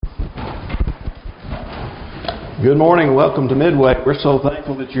Good morning and welcome to Midway. We're so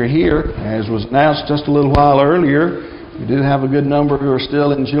thankful that you're here. As was announced just a little while earlier, we do have a good number who are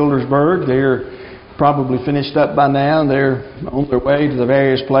still in Childersburg. They're probably finished up by now and they're on their way to the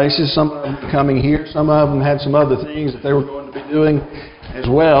various places. Some of them are coming here. Some of them had some other things that they were going to be doing as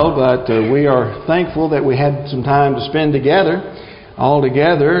well. But we are thankful that we had some time to spend together. All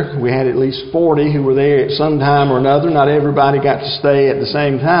together, we had at least 40 who were there at some time or another. Not everybody got to stay at the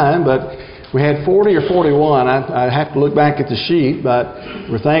same time, but we had 40 or 41. I have to look back at the sheet, but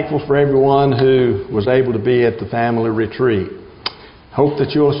we're thankful for everyone who was able to be at the family retreat. Hope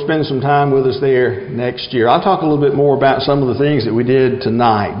that you'll spend some time with us there next year. I'll talk a little bit more about some of the things that we did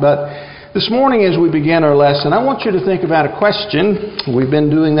tonight. But this morning as we begin our lesson, I want you to think about a question. We've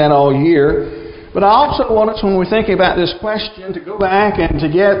been doing that all year. But I also want us, when we're thinking about this question, to go back and to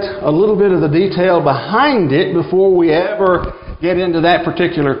get a little bit of the detail behind it before we ever get into that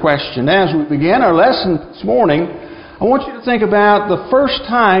particular question. As we begin our lesson this morning, I want you to think about the first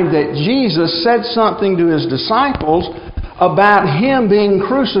time that Jesus said something to His disciples about Him being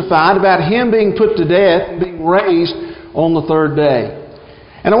crucified, about Him being put to death and being raised on the third day.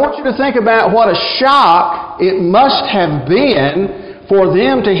 And I want you to think about what a shock it must have been for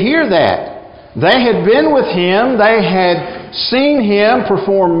them to hear that. They had been with Him, they had seen Him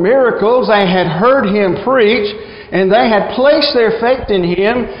perform miracles, they had heard Him preach, and they had placed their faith in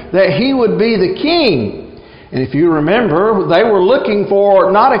Him that He would be the King. And if you remember, they were looking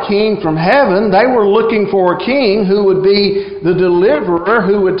for not a king from heaven, they were looking for a king who would be the deliverer,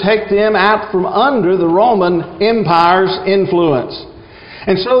 who would take them out from under the Roman Empire's influence.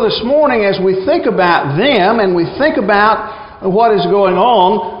 And so this morning, as we think about them and we think about what is going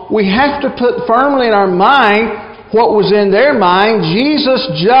on, we have to put firmly in our mind what was in their mind. Jesus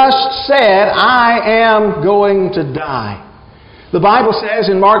just said, I am going to die. The Bible says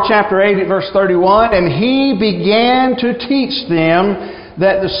in Mark chapter 8 verse 31, and He began to teach them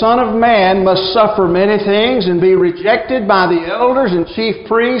that the Son of Man must suffer many things and be rejected by the elders and chief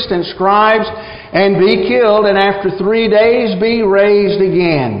priests and scribes and be killed, and after 3 days be raised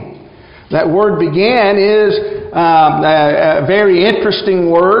again. That word began is a very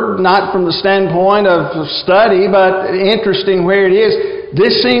interesting word, not from the standpoint of study, but interesting where it is.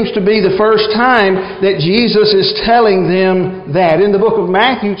 This seems to be the first time that Jesus is telling them that. In the book of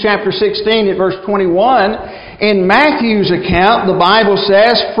Matthew, chapter 16, at verse 21, in Matthew's account, the Bible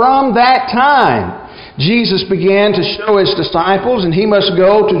says, from that time, Jesus began to show His disciples, and He must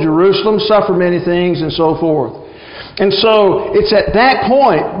go to Jerusalem, suffer many things, and so forth. And so it's at that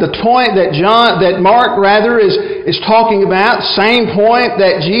point, the point that Mark is talking about, same point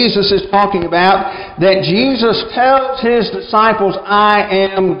that Jesus is talking about, that Jesus tells His disciples, I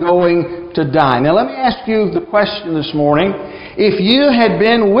am going to die. Now let me ask you the question this morning. If you had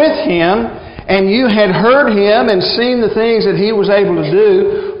been with Him and you had heard Him and seen the things that He was able to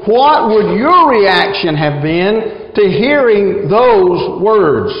do, what would your reaction have been to hearing those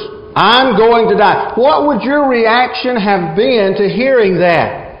words? I'm going to die. What would your reaction have been to hearing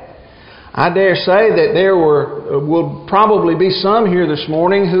that? I dare say that there will probably be some here this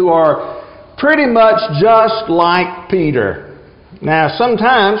morning who are pretty much just like Peter. Now,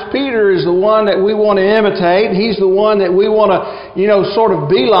 sometimes Peter is the one that we want to imitate. He's the one that we want to, sort of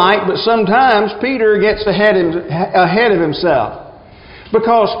be like. But sometimes Peter gets ahead of himself.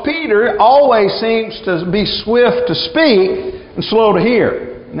 Because Peter always seems to be swift to speak and slow to hear.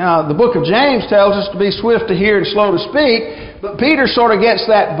 Now, the book of James tells us to be swift to hear and slow to speak, but Peter sort of gets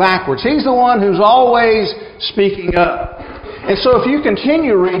that backwards. He's the one who's always speaking up. And so if you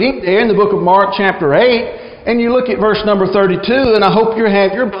continue reading there in the book of Mark chapter 8, and you look at verse number 32, and I hope you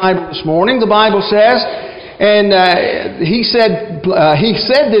have your Bible this morning, the Bible says, and he said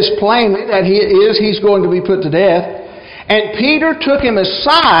this plainly, that he's going to be put to death. And Peter took him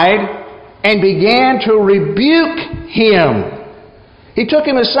aside and began to rebuke him. He took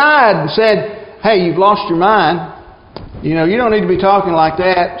him aside and said, hey, you've lost your mind. You don't need to be talking like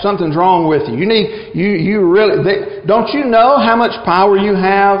that. Something's wrong with you. Don't you know how much power you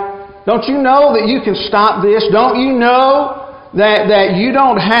have? Don't you know that you can stop this? Don't you know that you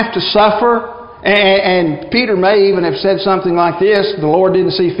don't have to suffer? And Peter may even have said something like this. The Lord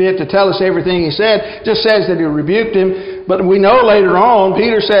didn't see fit to tell us everything he said. Just says that he rebuked him. But we know later on,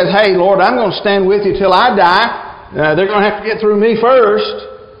 Peter says, hey, Lord, I'm going to stand with you till I die. They're going to have to get through me first.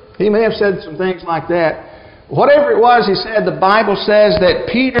 He may have said some things like that. Whatever it was he said, the Bible says that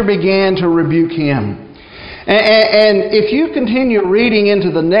Peter began to rebuke him. And if you continue reading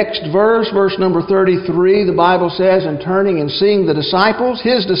into the next verse number 33, the Bible says, and turning and seeing the disciples,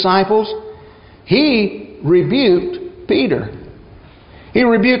 His disciples, He rebuked Peter. He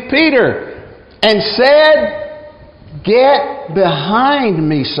rebuked Peter and said, "Get behind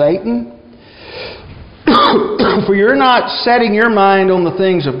me, Satan, for you're not setting your mind on the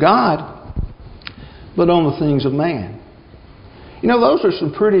things of God, but on the things of man." You know, those are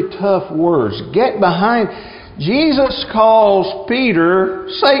some pretty tough words. Get behind. Jesus calls Peter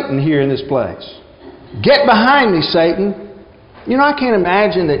Satan here in this place. "Get behind me, Satan." You know, I can't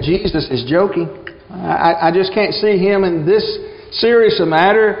imagine that Jesus is joking. I just can't see Him in this serious a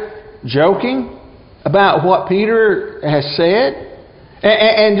matter joking about what Peter has said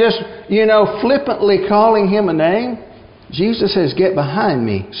and just, flippantly calling him a name. Jesus says, "Get behind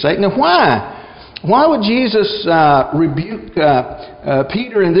me, Satan." Now, why? Why would Jesus rebuke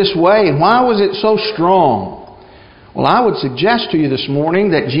Peter in this way? And why was it so strong? Well, I would suggest to you this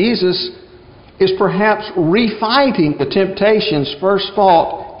morning that Jesus is perhaps refighting the temptations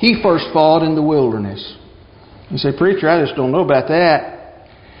He first fought in the wilderness. You say, "Preacher, I just don't know about that."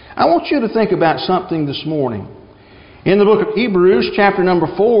 I want you to think about something this morning. In the book of Hebrews, chapter number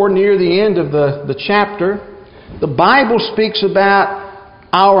 4, near the end of the chapter, the Bible speaks about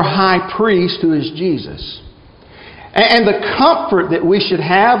our high priest, who is Jesus. And the comfort that we should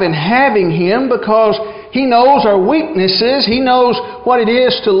have in having Him, because He knows our weaknesses. He knows what it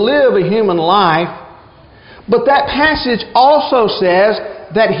is to live a human life. But that passage also says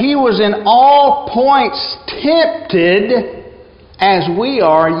that He was in all points tempted as we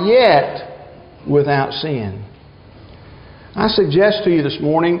are, yet without sin. I suggest to you this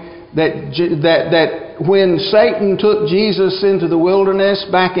morning that when Satan took Jesus into the wilderness,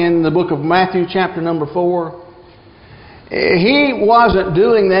 back in the book of Matthew chapter number 4, he wasn't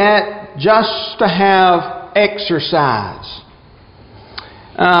doing that just to have exercise.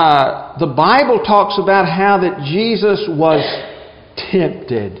 The Bible talks about how that Jesus was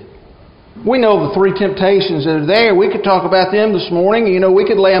tempted. We know the 3 temptations that are there. We could talk about them this morning. We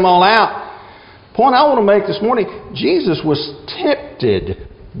could lay them all out. Point I want to make this morning, Jesus was tempted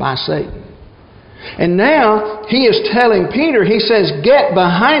by Satan. And now He is telling Peter, He says, "Get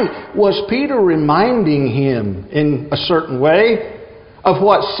behind." Was Peter reminding him in a certain way of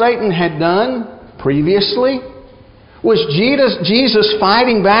what Satan had done previously? Was Jesus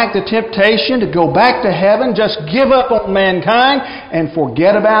fighting back the temptation to go back to heaven, just give up on mankind and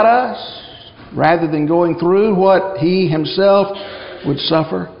forget about us, rather than going through what He Himself would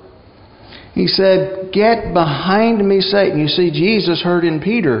suffer? He said, "Get behind me, Satan." You see, Jesus heard in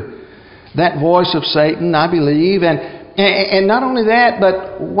Peter that voice of Satan, I believe. And not only that,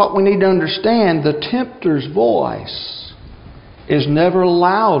 but what we need to understand, the tempter's voice is never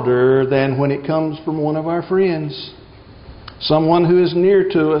louder than when it comes from one of our friends. Someone who is near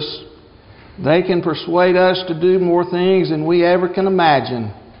to us. They can persuade us to do more things than we ever can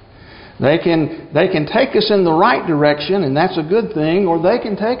imagine. They can take us in the right direction, and that's a good thing, or they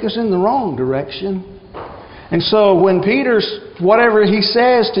can take us in the wrong direction. And so when whatever he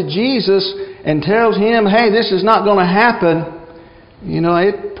says to Jesus and tells him, "Hey, this is not going to happen,"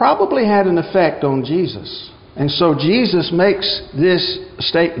 it probably had an effect on Jesus. And so Jesus makes this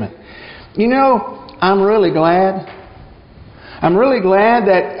statement. I'm really glad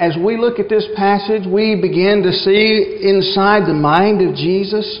that as we look at this passage, we begin to see inside the mind of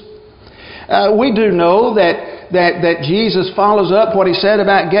Jesus. We do know that Jesus follows up what He said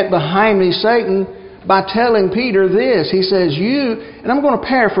about "Get behind me, Satan," by telling Peter this. He says, and I'm going to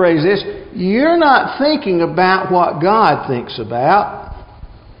paraphrase this, "You're not thinking about what God thinks about.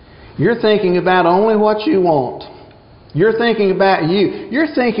 You're thinking about only what you want. You're thinking about you.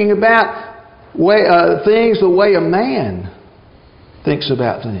 You're thinking about things the way a man thinks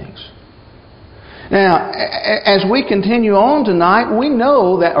about things." Now, as we continue on tonight, we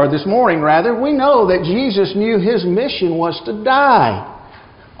know that, or this morning rather, we know that Jesus knew His mission was to die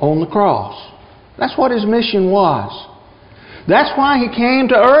on the cross. That's what His mission was. That's why He came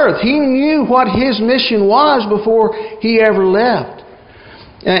to earth. He knew what His mission was before He ever left.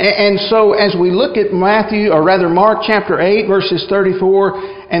 And so as we look at Mark chapter 8, verses 34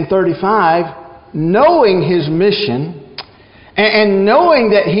 and 35, knowing His mission, and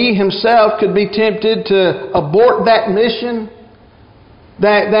knowing that He Himself could be tempted to abort that mission,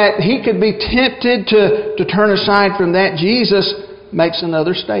 that He could be tempted to turn aside from that, Jesus makes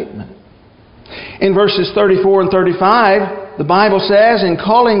another statement. In verses 34 and 35, the Bible says, "And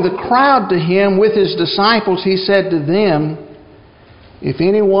calling the crowd to Him with His disciples, He said to them, 'If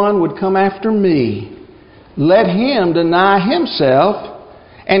anyone would come after me, let him deny himself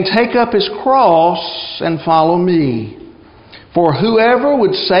and take up his cross and follow me. For whoever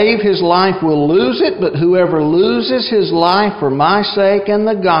would save his life will lose it, but whoever loses his life for my sake and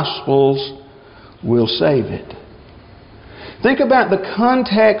the gospel's will save it.'" Think about the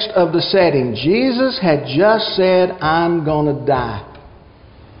context of the setting. Jesus had just said, I'm going to die.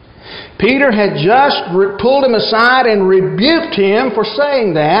 Peter had just pulled him aside and rebuked him for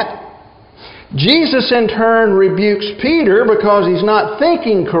saying that. Jesus in turn rebukes Peter because he's not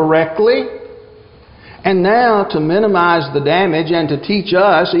thinking correctly. And now, to minimize the damage and to teach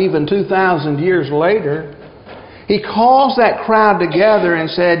us, even 2,000 years later, He calls that crowd together and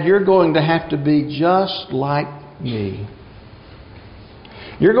said, you're going to have to be just like me.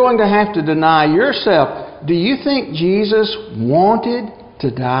 You're going to have to deny yourself. Do you think Jesus wanted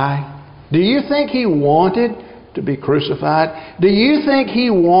to die? Do you think He wanted to be crucified? Do you think He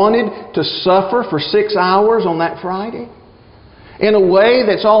wanted to suffer for 6 hours on that Friday? In a way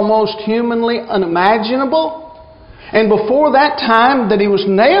that's almost humanly unimaginable? And before that time that He was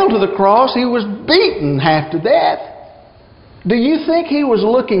nailed to the cross, He was beaten half to death. Do you think He was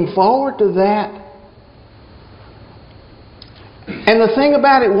looking forward to that? And the thing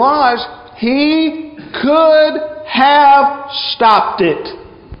about it was, He could have stopped it.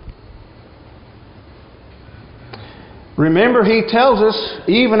 Remember, He tells us,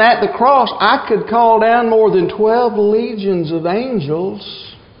 even at the cross, I could call down more than 12 legions of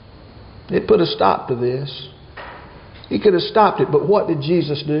angels. It put a stop to this. He could have stopped it, but what did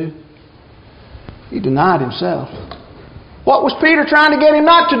Jesus do? He denied Himself. What was Peter trying to get him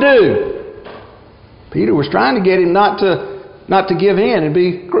not to do? Peter was trying to get him not to give in and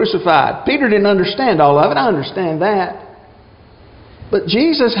be crucified. Peter didn't understand all of it. I understand that. But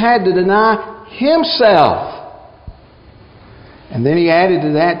Jesus had to deny Himself. And then He added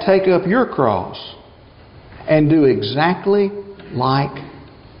to that, take up your cross and do exactly like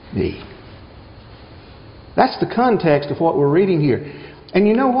me. That's the context of what we're reading here. And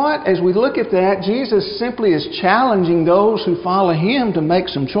you know what? As we look at that, Jesus simply is challenging those who follow Him to make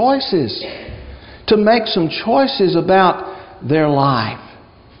some choices. To make some choices about their life.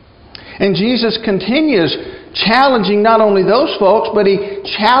 And Jesus continues challenging not only those folks, but He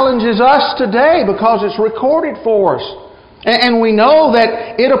challenges us today because it's recorded for us. And we know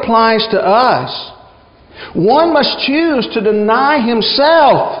that it applies to us. One must choose to deny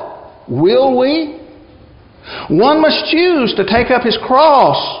himself. Will we? One must choose to take up his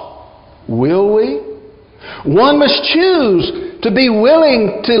cross. Will we? One must choose to be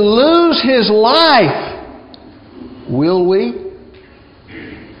willing to lose his life. Will we?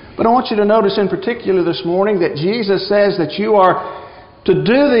 But I want you to notice in particular this morning that Jesus says that you are to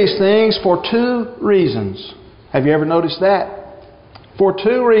do these things for 2 reasons. Have you ever noticed that? For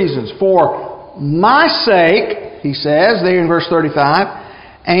 2 reasons. For my sake, He says there in verse 35,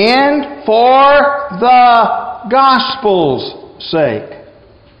 and for the gospel's sake.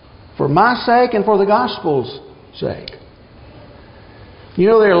 For my sake and for the gospel's sake. You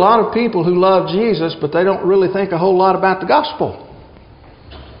know, there are a lot of people who love Jesus, but they don't really think a whole lot about the gospel.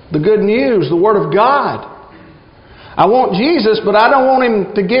 The good news, the Word of God. I want Jesus, but I don't want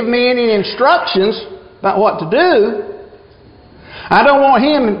Him to give me any instructions about what to do. I don't want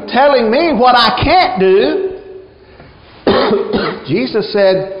Him telling me what I can't do. Jesus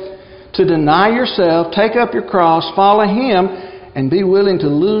said to deny yourself, take up your cross, follow Him, and be willing to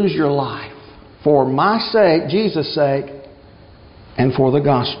lose your life for my sake, Jesus' sake, and for the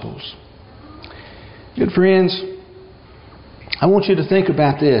gospel's. Good friends, I want you to think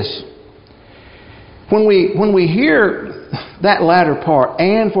about this. When we hear that latter part,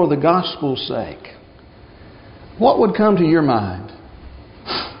 and for the gospel's sake, what would come to your mind?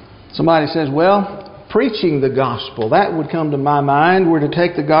 Somebody says, well, preaching the gospel. That would come to my mind. We're to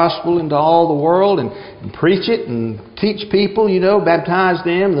take the gospel into all the world and preach it and teach people, baptize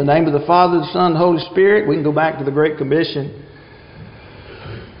them in the name of the Father, the Son, and the Holy Spirit. We can go back to the Great Commission.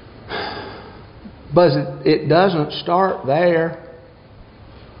 But it doesn't start there.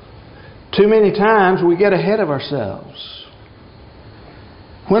 Too many times we get ahead of ourselves.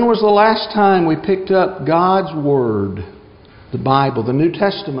 When was the last time we picked up God's Word, the Bible, the New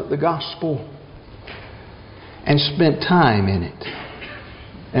Testament, the Gospel, and spent time in it?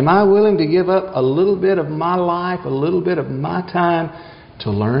 Am I willing to give up a little bit of my life, a little bit of my time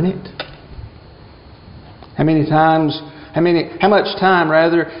to learn it? How much time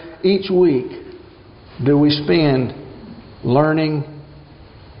each week do we spend learning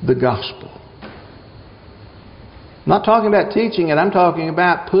the gospel? I'm not talking about teaching it. I'm talking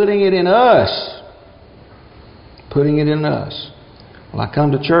about putting it in us. Putting it in us. Well, I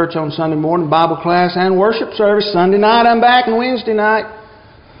come to church on Sunday morning, Bible class and worship service. Sunday night I'm back, and Wednesday night.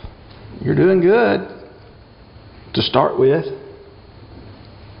 You're doing good to start with.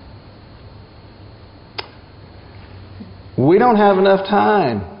 We don't have enough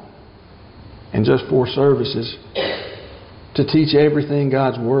time in just 4 services to teach everything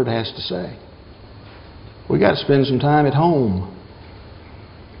God's Word has to say. We got to spend some time at home.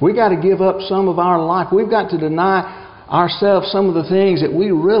 We got to give up some of our life. We've got to deny ourselves some of the things that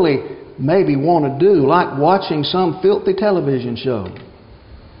we really maybe want to do, like watching some filthy television show,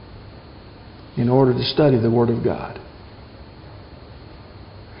 in order to study the Word of God.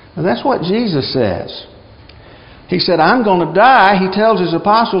 Now that's what Jesus says. He said, I'm going to die. He tells His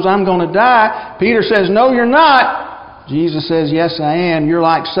apostles, I'm going to die. Peter says, no, you're not. Jesus says, yes, I am. You're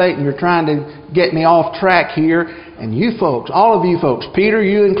like Satan. You're trying to get me off track here. And you folks, all of you folks, Peter,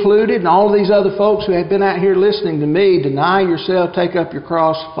 you included, and all of these other folks who have been out here listening to me, deny yourself, take up your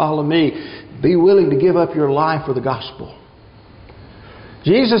cross, follow me. Be willing to give up your life for the gospel.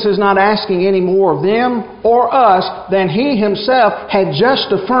 Jesus is not asking any more of them or us than He Himself had just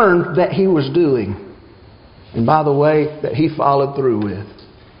affirmed that He was doing. And by the way, that He followed through with.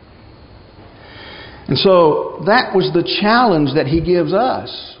 And so that was the challenge that He gives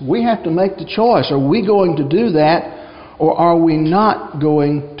us. We have to make the choice. Are we going to do that, or are we not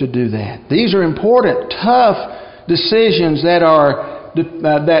going to do that? These are important, tough decisions that our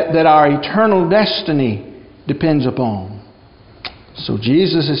eternal destiny depends upon. So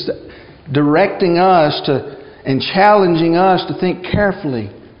Jesus is directing us and challenging us to think carefully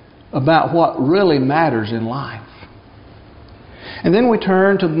about what really matters in life. And then we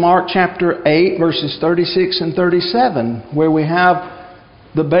turn to Mark chapter 8, verses 36 and 37, where we have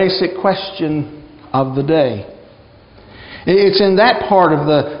the basic question of the day. It's in that part of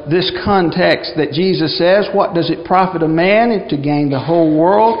this context that Jesus says, what does it profit a man to gain the whole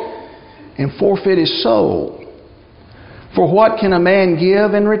world and forfeit his soul? For what can a man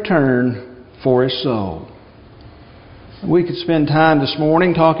give in return for his soul? We could spend time this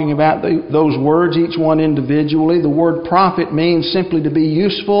morning talking about those words, each one individually. The word profit means simply to be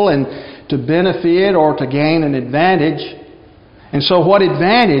useful and to benefit or to gain an advantage. And so what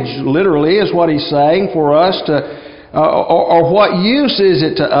advantage, literally, is what He's saying for us to, or what use is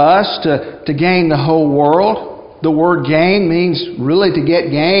it to us to gain the whole world? The word gain means really to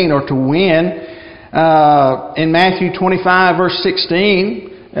get gain or to win. In Matthew 25, verse 16,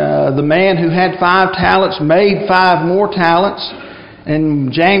 the man who had 5 talents made 5 more talents.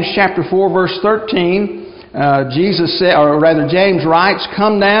 In James chapter 4, verse 13, Jesus said, or rather James writes,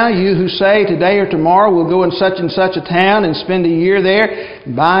 come now, you who say today or tomorrow we'll go in such and such a town and spend a year there,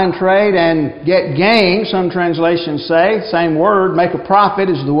 buy and trade and get gain. Some translations say, same word, make a profit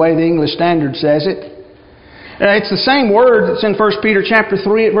is the way the English Standard says it. It's the same word that's in 1 Peter chapter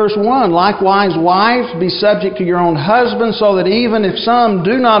 3 at verse 1. Likewise, wives, be subject to your own husbands, so that even if some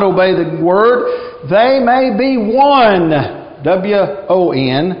do not obey the word, they may be won,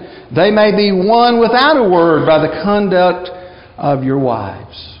 W-O-N, they may be won without a word by the conduct of your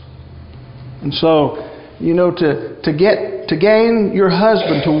wives. And so, to gain your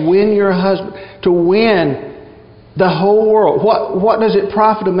husband, to win your husband, to win the whole world. What does it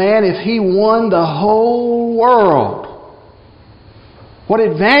profit a man if he won the whole world? What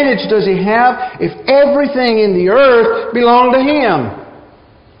advantage does he have if everything in the earth belonged to him?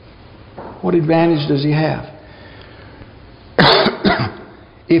 What advantage does he have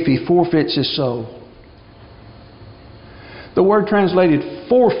if he forfeits his soul? The word translated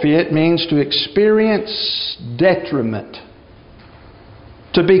forfeit means to experience detriment,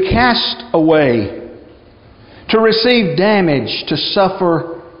 to be cast away, to receive damage, to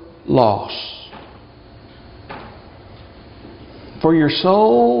suffer loss. For your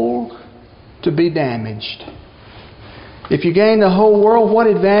soul to be damaged. If you gain the whole world, what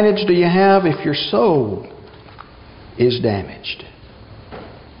advantage do you have if your soul is damaged?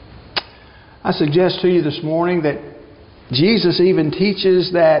 I suggest to you this morning that Jesus even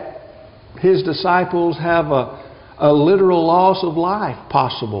teaches that His disciples have a literal loss of life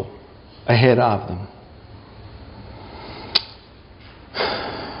possible ahead of them.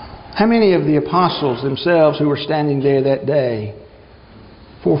 How many of the apostles themselves who were standing there that day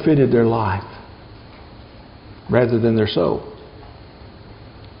forfeited their life rather than their soul?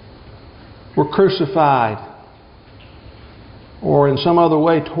 Were crucified or in some other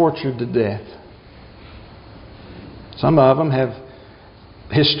way tortured to death. Some of them have,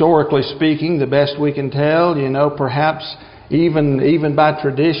 historically speaking, the best we can tell, perhaps even by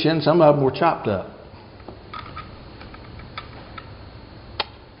tradition, some of them were chopped up.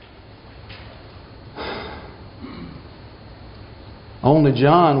 Only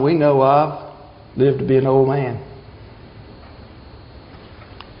John, we know of, lived to be an old man.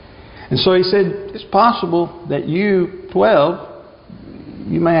 And so he said, it's possible that you, 12,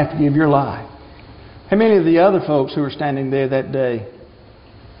 you may have to give your life. How many of the other folks who were standing there that day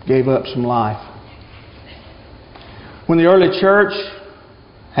gave up some life? When the early church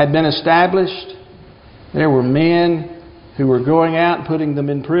had been established, there were men who were going out and putting them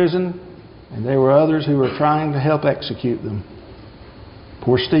in prison, and there were others who were trying to help execute them.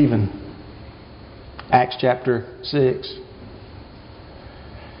 Poor Stephen. Acts chapter 6.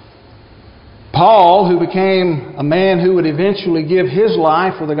 Paul, who became a man who would eventually give his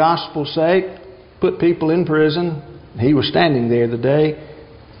life for the gospel's sake, put people in prison. He was standing there the day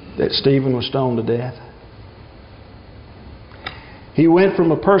that Stephen was stoned to death. He went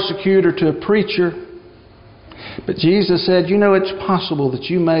from a persecutor to a preacher. But Jesus said, you know, it's possible that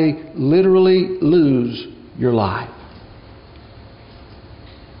you may literally lose your life.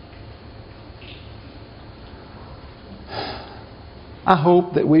 I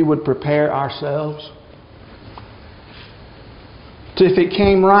hope that we would prepare ourselves to, if it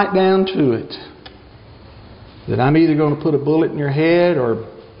came right down to it, that I'm either going to put a bullet in your head or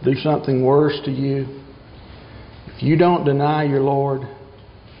do something worse to you. If you don't deny your Lord,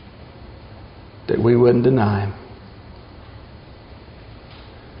 that we wouldn't deny Him.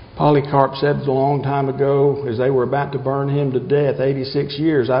 Polycarp said a long time ago, as they were about to burn him to death, 86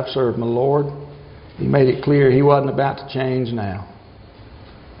 years I've served my Lord. He made it clear he wasn't about to change now.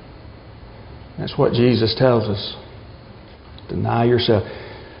 That's what Jesus tells us. Deny yourself.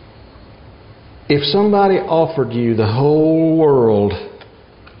 If somebody offered you the whole world,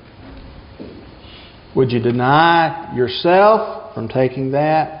 would you deny yourself from taking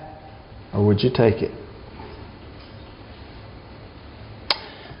that, or would you take it?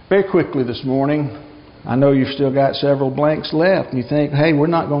 Very quickly this morning, I know you've still got several blanks left, and you think, hey, we're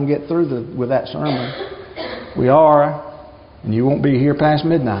not going to get through with that sermon. We are, and you won't be here past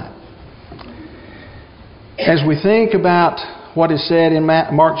midnight. As we think about what is said in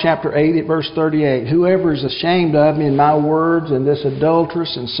Mark chapter 8 at verse 38, whoever is ashamed of me and my words in this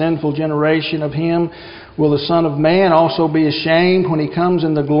adulterous and sinful generation, of him will the Son of Man also be ashamed when He comes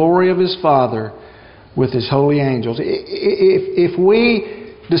in the glory of His Father with His holy angels. If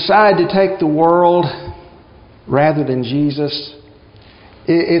we decide to take the world rather than Jesus,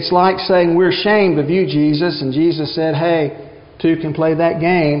 it's like saying, we're ashamed of you, Jesus. And Jesus said, hey, two can play that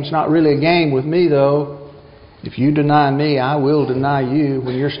game. It's not really a game with me, though. If you deny me, I will deny you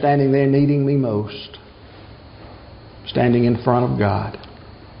when you're standing there needing me most. Standing in front of God.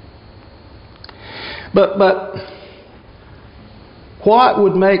 But what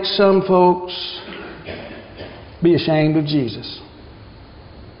would make some folks be ashamed of Jesus?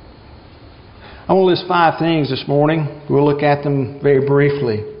 I want to list 5 things this morning. We'll look at them very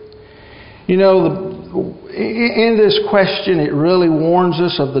briefly. You know, in this question, it really warns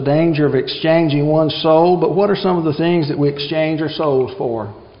us of the danger of exchanging one's soul. But what are some of the things that we exchange our souls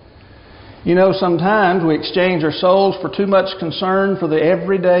for? You know, sometimes we exchange our souls for too much concern for the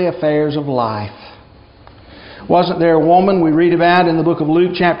everyday affairs of life. Wasn't there a woman we read about in the book of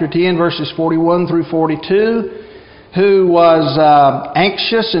Luke chapter 10, verses 41 through 42, who was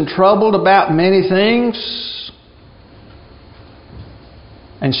anxious and troubled about many things?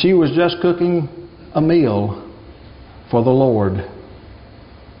 And she was just cooking a meal for the Lord.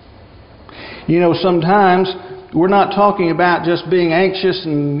 You know, sometimes we're not talking about just being anxious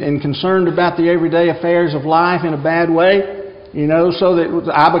and concerned about the everyday affairs of life in a bad way. You know, so that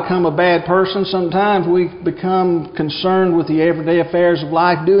I become a bad person. Sometimes we become concerned with the everyday affairs of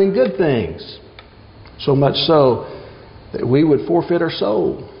life, doing good things. So much so that we would forfeit our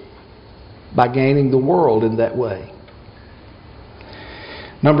soul by gaining the world in that way.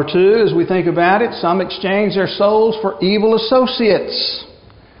 Number 2, as we think about it, some exchange their souls for evil associates.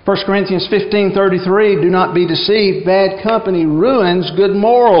 1 Corinthians 15:33, do not be deceived. Bad company ruins good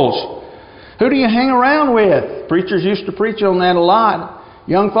morals. Who do you hang around with? Preachers used to preach on that a lot.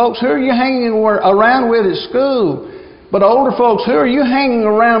 Young folks, who are you hanging around with at school? But older folks, who are you hanging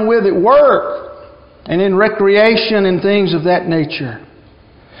around with at work and in recreation and things of that nature?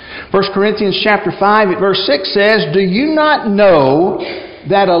 1 Corinthians chapter 5 at verse 6 says, do you not know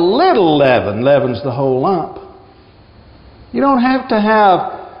that a little leaven leavens the whole lump? You don't have to have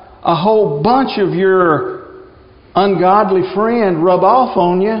a whole bunch of your ungodly friend rub off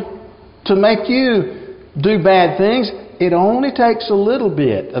on you to make you do bad things. It only takes a little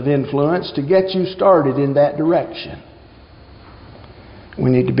bit of influence to get you started in that direction.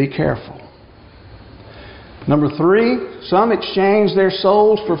 We need to be careful. Number 3, some exchange their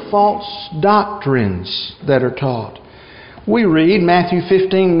souls for false doctrines that are taught. We read Matthew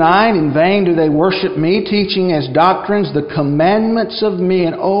 15:9, in vain do they worship me, teaching as doctrines the commandments of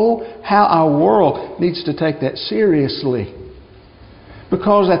men. Oh, how our world needs to take that seriously.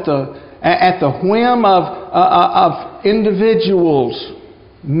 Because at the whim of individuals,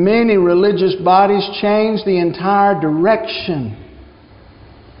 Many religious bodies change the entire direction,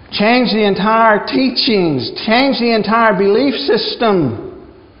 change the entire teachings, change the entire belief system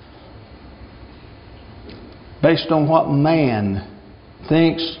based on what man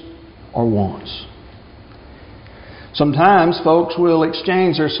thinks or wants. Sometimes folks will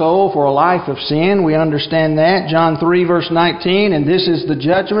exchange their soul for a life of sin. We understand that. John 3 verse 19, and this is the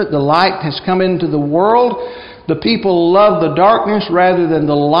judgment. The light has come into the world. The people love the darkness rather than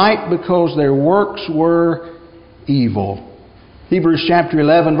the light because their works were evil. Hebrews chapter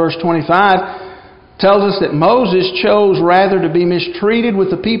 11 verse 25 tells us that Moses chose rather to be mistreated with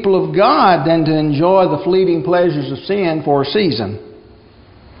the people of God than to enjoy the fleeting pleasures of sin for a season.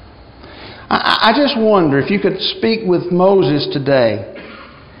 I just wonder if you could speak with Moses today.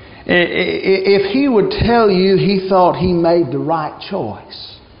 If he would tell you he thought he made the right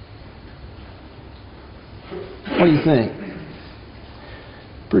choice. What do you think?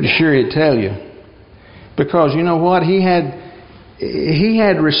 Pretty sure he'd tell you. Because you know what? He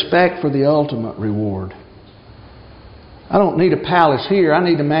had respect for the ultimate reward. I don't need a palace here. I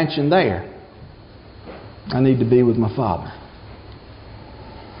need a mansion there. I need to be with my Father.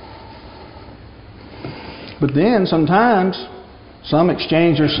 But then sometimes some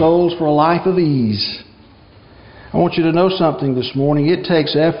exchange their souls for a life of ease. I want you to know something this morning. It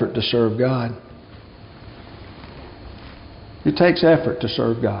takes effort to serve God. It takes effort to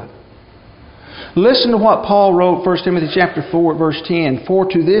serve God. Listen to what Paul wrote, 1 Timothy chapter 4, verse 10. For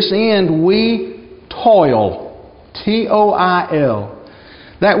to this end we toil. T-O-I-L.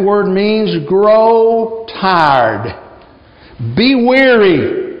 That word means grow tired. Be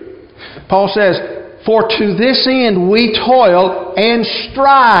weary. Paul says, for to this end we toil and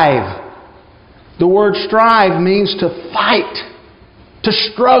strive. The word strive means to fight, to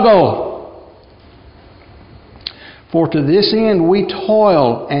struggle. For to this end we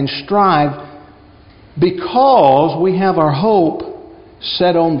toil and strive because we have our hope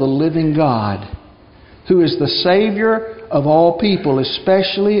set on the living God, who is the Savior of all people,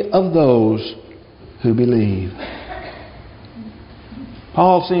 especially of those who believe.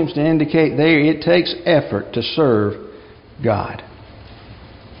 Paul seems to indicate there it takes effort to serve God.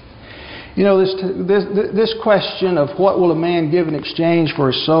 You know, this question of what will a man give in exchange for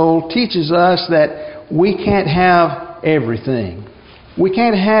his soul teaches us that we can't have everything. We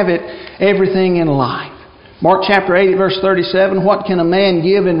can't have everything in life. Mark chapter 8 verse 37, what can a man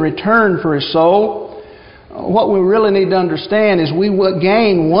give in return for his soul? What we really need to understand is we will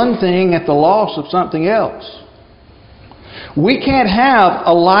gain one thing at the loss of something else. We can't have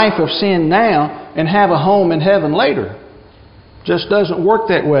a life of sin now and have a home in heaven later. Just doesn't work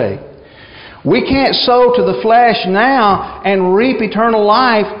that way. We can't sow to the flesh now and reap eternal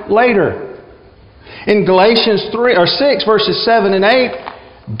life later. In Galatians 6 verses 7 and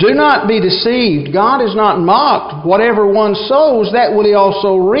 8, do not be deceived. God is not mocked. Whatever one sows, that will he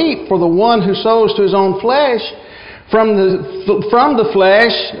also reap. For the one who sows to his own flesh, from the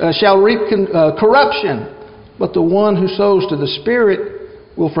flesh shall reap corruption. But the one who sows to the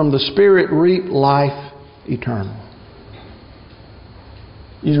Spirit will from the Spirit reap life eternal.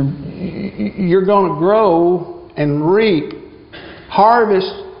 You're going to grow and reap,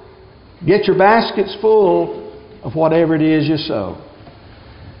 harvest, get your baskets full of whatever it is you sow.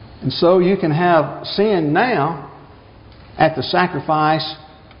 And so you can have sin now at the sacrifice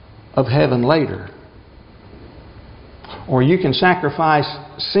of heaven later. Or you can sacrifice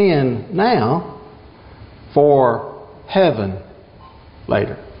sin now for heaven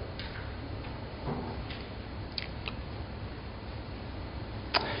later.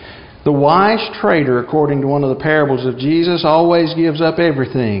 The wise trader, according to one of the parables of Jesus, always gives up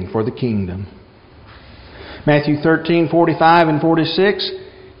everything for the kingdom. Matthew 13:45 and 46,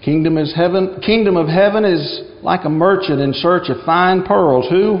 Kingdom of heaven is like a merchant in search of fine pearls,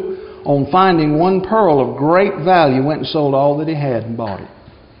 who, on finding one pearl of great value, went and sold all that he had and bought it.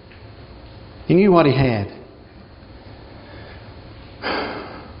 He knew what he had.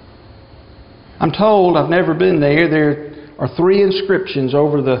 I'm told, I've never been there are 3 inscriptions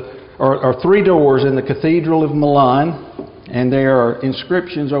over or 3 doors in the Cathedral of Milan, and there are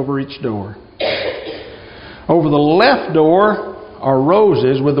inscriptions over each door. Over the left door are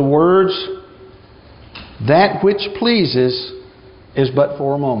roses with the words, "That which pleases is but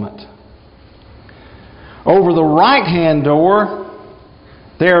for a moment." Over the right-hand door,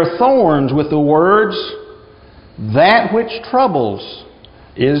 there are thorns with the words, "That which troubles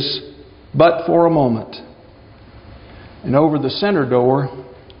is but for a moment." And over the center door,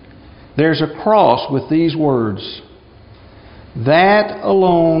 there's a cross with these words, "That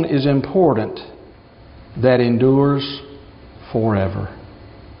alone is important, that endures forever."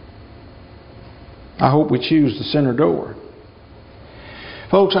 I hope we choose the center door.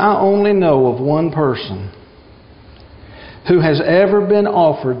 Folks, I only know of one person who has ever been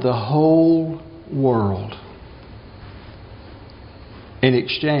offered the whole world in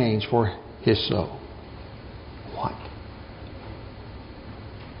exchange for his soul. What?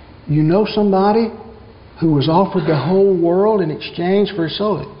 You know somebody who was offered the whole world in exchange for his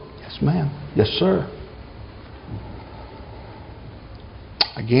soul? Yes, ma'am. Yes, sir.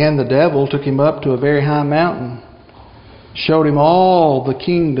 Again, the devil took him up to a very high mountain, showed him all the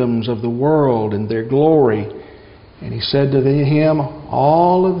kingdoms of the world and their glory, and he said to him,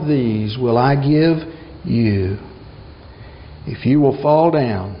 all of these will I give you if you will fall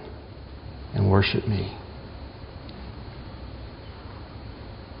down and worship me.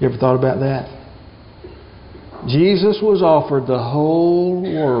 You ever thought about that? Jesus was offered the whole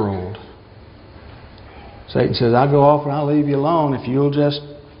world. Satan says, I'll go off and I'll leave you alone if you'll just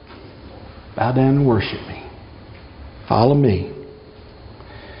bow down and worship me. Follow me.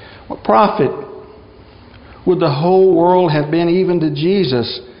 What profit would the whole world have been even to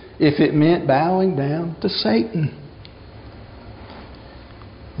Jesus if it meant bowing down to Satan?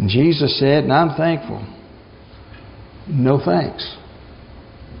 And Jesus said, and I'm thankful, no thanks.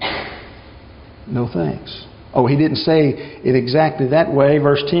 No thanks. Oh, he didn't say it exactly that way.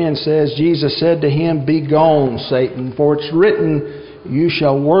 Verse 10 says, Jesus said to him, be gone, Satan, for it's written, you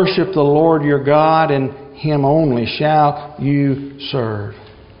shall worship the Lord your God, and Him only shall you serve.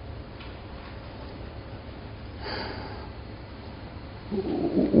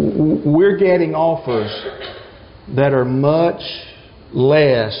 We're getting offers that are much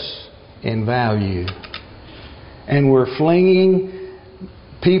less in value. And we're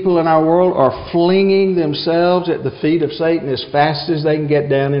people in our world are flinging themselves at the feet of Satan as fast as they can get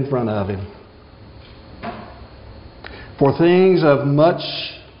down in front of him for things of much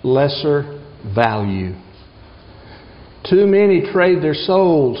lesser value. Too many trade their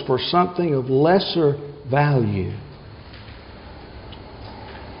souls for something of lesser value.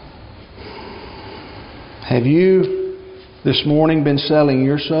 Have you this morning been selling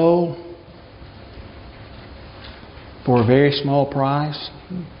your soul for a very small price?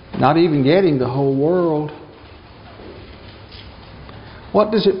 Not even getting the whole world.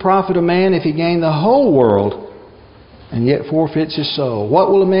 What does it profit a man if he gain the whole world and yet forfeits his soul? What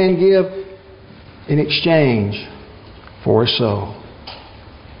will a man give in exchange for his soul?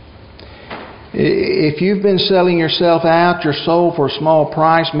 If you've been selling yourself out, your soul, for a small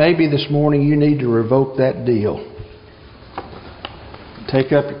price, maybe this morning you need to revoke that deal.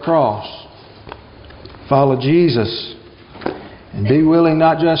 Take up your cross. Follow Jesus. And be willing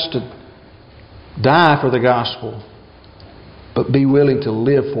not just to die for the gospel, but be willing to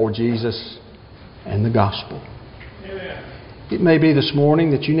live for Jesus and the gospel. Amen. It may be this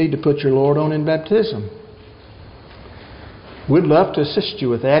morning that you need to put your Lord on in baptism. We'd love to assist you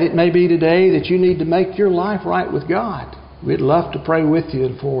with that. It may be today that you need to make your life right with God. We'd love to pray with you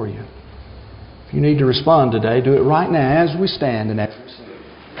and for you. If you need to respond today, do it right now as we stand and as we sing.